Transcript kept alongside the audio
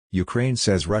Ukraine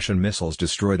says Russian missiles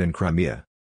destroyed in Crimea.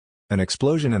 An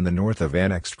explosion in the north of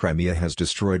annexed Crimea has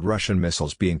destroyed Russian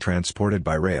missiles being transported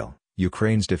by rail,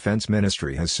 Ukraine's defense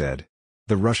ministry has said.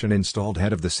 The Russian-installed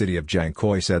head of the city of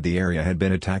Jankoy said the area had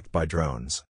been attacked by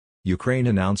drones. Ukraine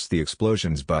announced the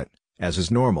explosions but, as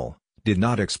is normal, did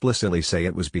not explicitly say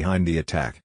it was behind the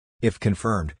attack. If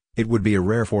confirmed, it would be a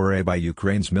rare foray by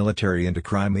Ukraine's military into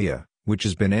Crimea, which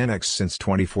has been annexed since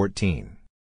 2014.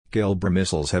 Gilbra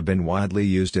missiles have been widely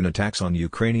used in attacks on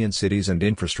Ukrainian cities and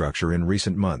infrastructure in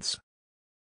recent months.